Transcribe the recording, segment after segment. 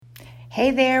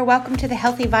Hey there, welcome to the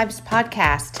Healthy Vibes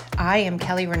Podcast. I am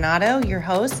Kelly Renato, your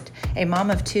host, a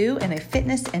mom of two, and a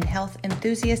fitness and health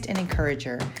enthusiast and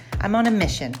encourager. I'm on a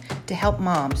mission to help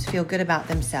moms feel good about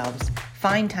themselves,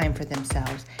 find time for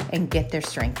themselves, and get their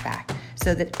strength back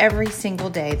so that every single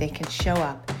day they can show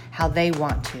up how they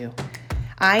want to.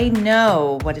 I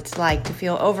know what it's like to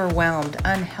feel overwhelmed,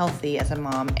 unhealthy as a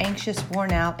mom, anxious,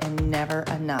 worn out, and never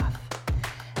enough.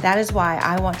 That is why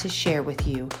I want to share with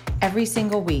you every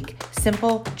single week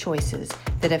simple choices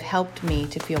that have helped me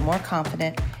to feel more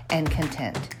confident and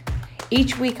content.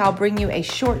 Each week I'll bring you a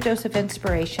short dose of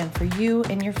inspiration for you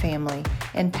and your family,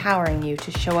 empowering you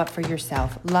to show up for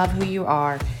yourself, love who you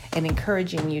are, and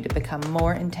encouraging you to become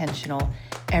more intentional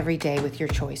every day with your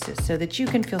choices so that you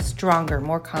can feel stronger,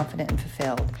 more confident, and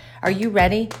fulfilled. Are you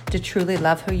ready to truly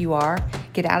love who you are?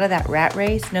 Get out of that rat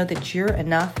race, know that you're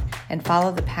enough, and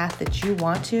follow the path that you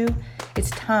want to? It's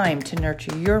time to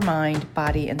nurture your mind,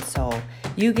 body, and soul.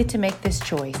 You get to make this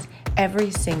choice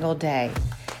every single day,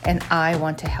 and I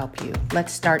want to help you.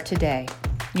 Let's start today.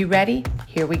 You ready?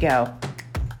 Here we go.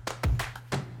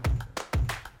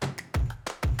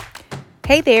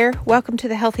 Hey there, welcome to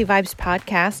the Healthy Vibes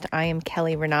Podcast. I am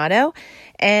Kelly Renato,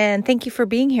 and thank you for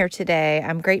being here today.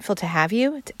 I'm grateful to have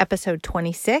you. It's episode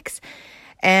 26.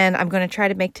 And I'm going to try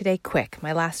to make today quick.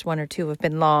 My last one or two have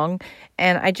been long.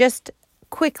 And I just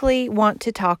quickly want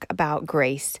to talk about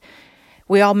grace.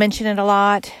 We all mention it a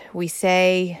lot. We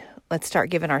say, let's start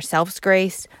giving ourselves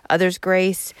grace, others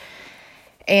grace.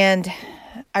 And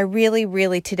I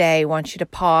really today want you to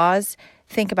pause,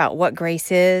 think about what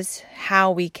grace is,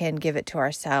 how we can give it to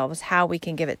ourselves, how we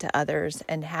can give it to others,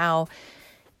 and how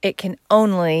it can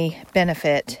only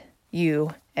benefit you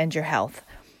and your health.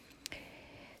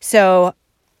 So,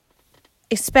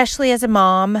 especially as a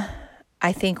mom,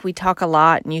 I think we talk a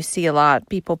lot and you see a lot of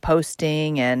people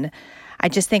posting, and I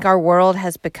just think our world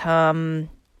has become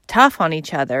tough on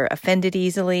each other, offended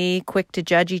easily, quick to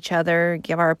judge each other,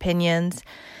 give our opinions,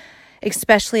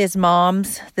 especially as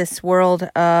moms, this world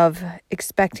of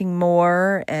expecting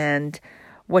more and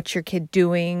what's your kid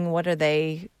doing? What are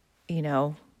they,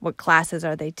 what classes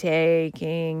are they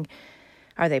taking?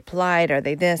 Are they polite? Are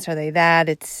they this? Are they that?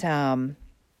 It's,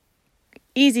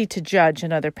 easy to judge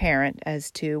another parent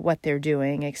as to what they're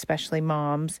doing, especially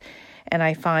moms. And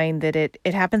I find that it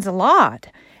happens a lot,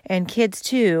 and kids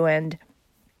too. And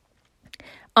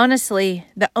honestly,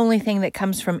 the only thing that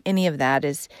comes from any of that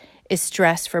is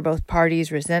stress for both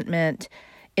parties, resentment,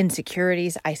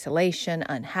 insecurities, isolation,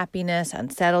 unhappiness,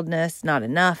 unsettledness, not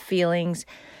enough feelings.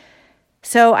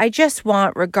 So I just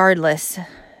want, regardless,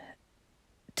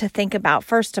 to think about,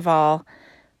 first of all,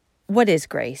 what is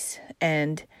grace?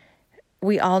 And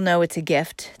we all know it's a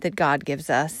gift that God gives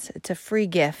us. It's a free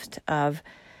gift of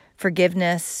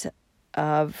forgiveness,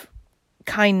 of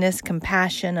kindness,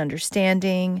 compassion,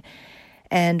 understanding.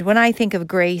 And when I think of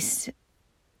grace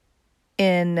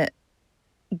in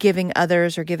giving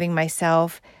others or giving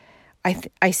myself,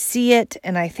 I see it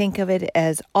and I think of it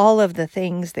as all of the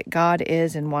things that God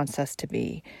is and wants us to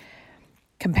be.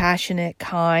 Compassionate,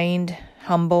 kind,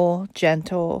 humble,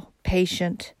 gentle,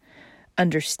 patient,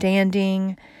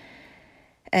 understanding,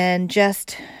 and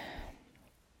just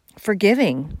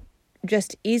forgiving,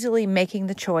 just easily making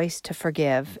the choice to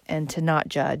forgive and to not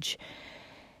judge.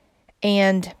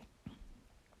 And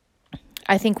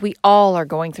I think we all are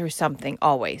going through something,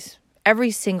 always. Every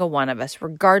single one of us,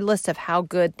 regardless of how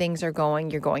good things are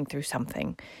going, you're going through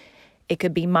something. It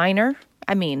could be minor.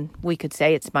 We could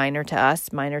say it's minor to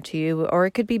us, minor to you, or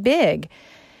it could be big.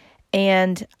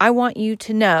 And I want you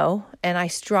to know, and I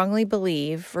strongly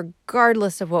believe,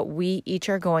 regardless of what we each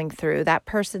are going through, that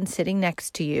person sitting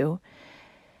next to you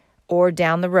or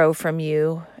down the row from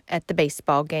you at the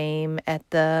baseball game, at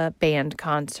the band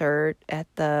concert,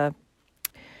 at the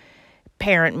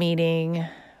parent meeting,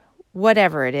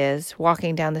 whatever it is,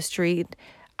 walking down the street,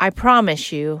 I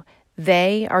promise you,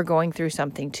 they are going through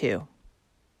something too,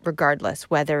 regardless,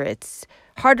 whether it's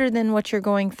harder than what you're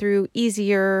going through,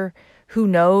 easier, who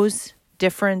knows?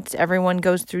 Different. Everyone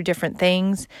goes through different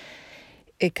things.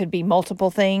 It could be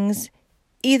multiple things.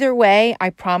 Either way, I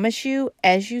promise you,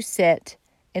 as you sit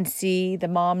and see the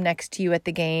mom next to you at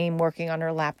the game, working on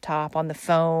her laptop, on the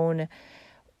phone,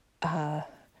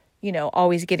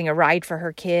 always getting a ride for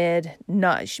her kid.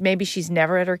 Maybe she's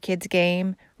never at her kid's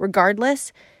game.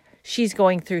 Regardless, she's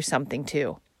going through something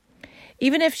too.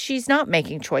 Even if she's not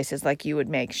making choices like you would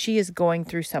make, she is going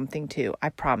through something too. I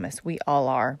promise. We all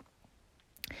are.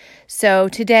 So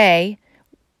today,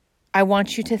 I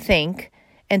want you to think,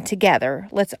 and together,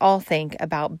 let's all think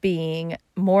about being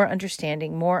more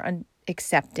understanding, more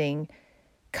accepting,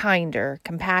 kinder,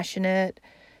 compassionate,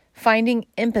 finding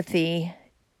empathy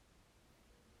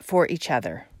for each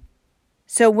other.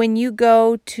 So when you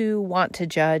go to want to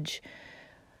judge,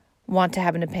 want to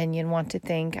have an opinion, want to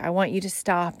think, I want you to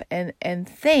stop and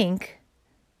think,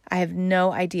 I have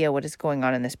no idea what is going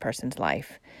on in this person's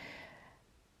life,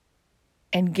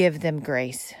 and give them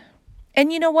grace.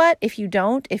 And you know what? If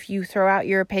you throw out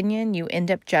your opinion, you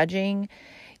end up judging,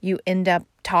 you end up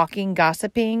talking,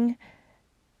 gossiping,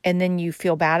 and then you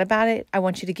feel bad about it, I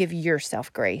want you to give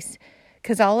yourself grace.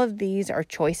 Because all of these are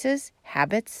choices,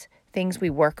 habits, things we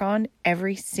work on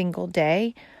every single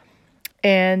day.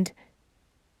 And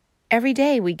every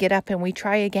day we get up and we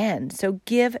try again. So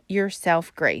give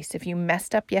yourself grace. If you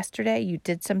messed up yesterday, you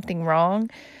did something wrong,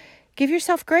 give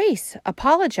yourself grace.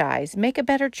 Apologize. Make a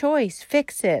better choice.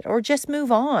 Fix it. Or just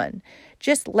move on.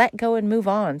 Just let go and move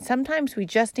on. Sometimes we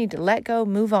just need to let go,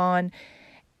 move on,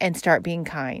 and start being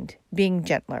kind, being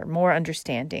gentler, more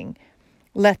understanding.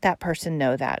 Let that person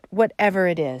know that, whatever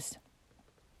it is.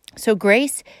 So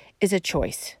grace is a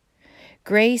choice.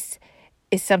 Grace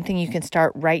is something you can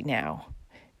start right now.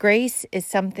 Grace is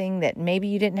something that maybe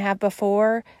you didn't have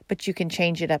before, but you can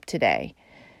change it up today.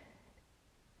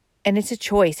 And it's a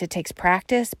choice. It takes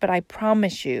practice, but I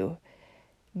promise you,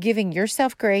 giving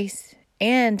yourself grace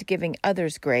and giving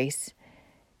others grace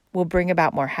will bring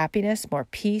about more happiness, more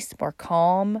peace, more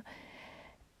calm.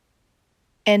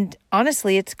 And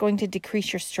honestly, it's going to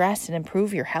decrease your stress and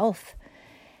improve your health.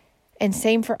 And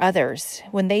same for others.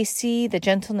 When they see the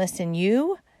gentleness in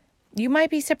you, you might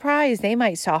be surprised. They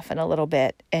might soften a little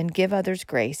bit and give others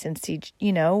grace and see,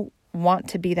 want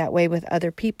to be that way with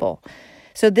other people.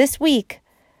 So this week,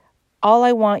 all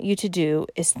I want you to do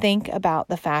is think about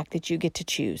the fact that you get to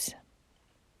choose.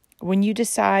 When you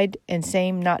decide, and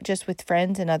same not just with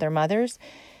friends and other mothers,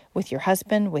 with your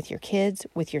husband, with your kids,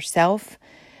 with yourself,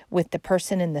 with the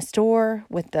person in the store,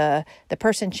 with the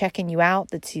person checking you out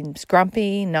that seems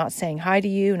grumpy, not saying hi to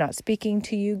you, not speaking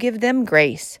to you, give them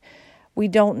grace. We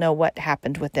don't know what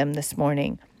happened with them this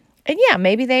morning. And yeah,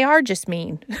 maybe they are just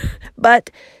mean, but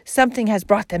something has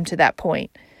brought them to that point.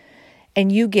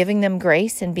 And you giving them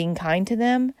grace and being kind to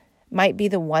them might be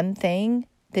the one thing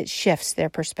that shifts their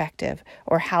perspective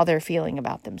or how they're feeling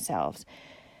about themselves.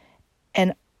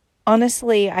 And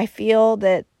honestly, I feel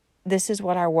that this is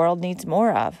what our world needs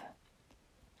more of.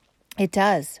 It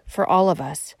does for all of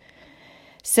us.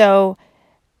 So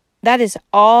that is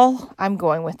all I'm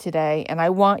going with today. And I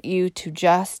want you to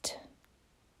just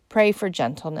pray for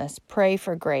gentleness, pray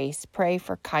for grace, pray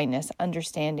for kindness,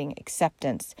 understanding,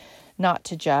 acceptance, not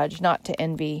to judge, not to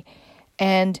envy,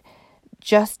 and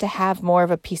just to have more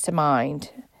of a peace of mind.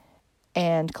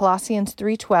 And Colossians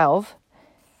 3:12,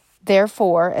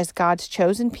 therefore, as God's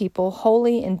chosen people,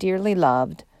 holy and dearly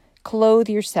loved, clothe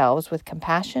yourselves with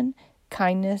compassion,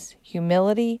 kindness,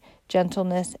 humility,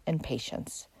 gentleness, and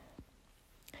patience.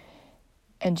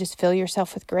 And just fill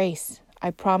yourself with grace.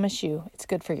 I promise you, it's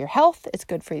good for your health, it's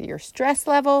good for your stress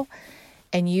level,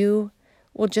 and you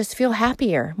will just feel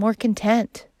happier, more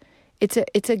content.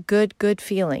 It's a good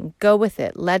feeling. Go with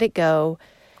it. Let it go.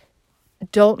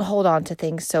 Don't hold on to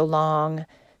things so long.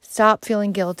 Stop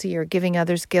feeling guilty or giving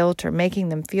others guilt or making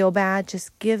them feel bad.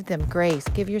 Just give them grace.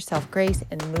 Give yourself grace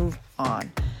and move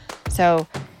on. So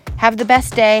have the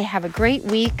best day. Have a great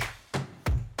week.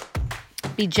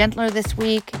 Be gentler this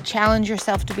week. Challenge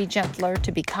yourself to be gentler,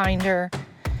 to be kinder,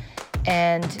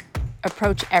 and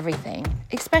approach everything,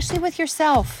 especially with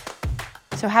yourself.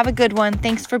 So have a good one.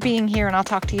 Thanks for being here, and I'll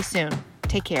talk to you soon.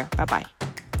 Take care. Bye-bye.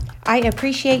 I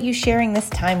appreciate you sharing this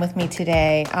time with me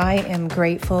today. I am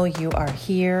grateful you are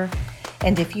here.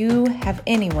 And if you have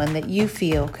anyone that you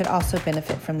feel could also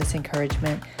benefit from this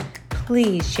encouragement,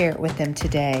 please share it with them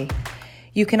today.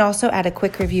 You can also add a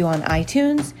quick review on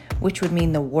iTunes, which would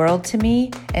mean the world to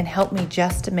me and help me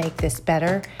just to make this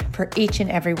better for each and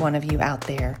every one of you out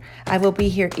there. I will be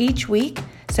here each week,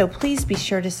 so please be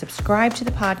sure to subscribe to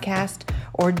the podcast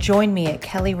or join me at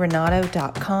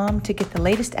kellyrenato.com to get the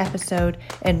latest episode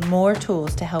and more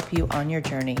tools to help you on your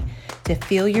journey to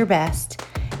feel your best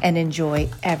and enjoy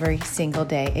every single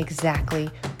day exactly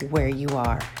where you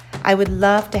are. I would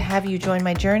love to have you join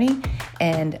my journey,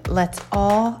 and let's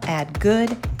all add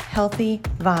good, healthy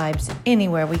vibes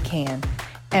anywhere we can,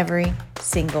 every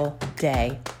single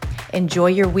day. Enjoy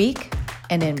your week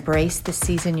and embrace the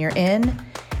season you're in,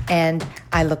 and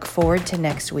I look forward to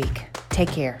next week. Take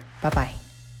care. Bye-bye.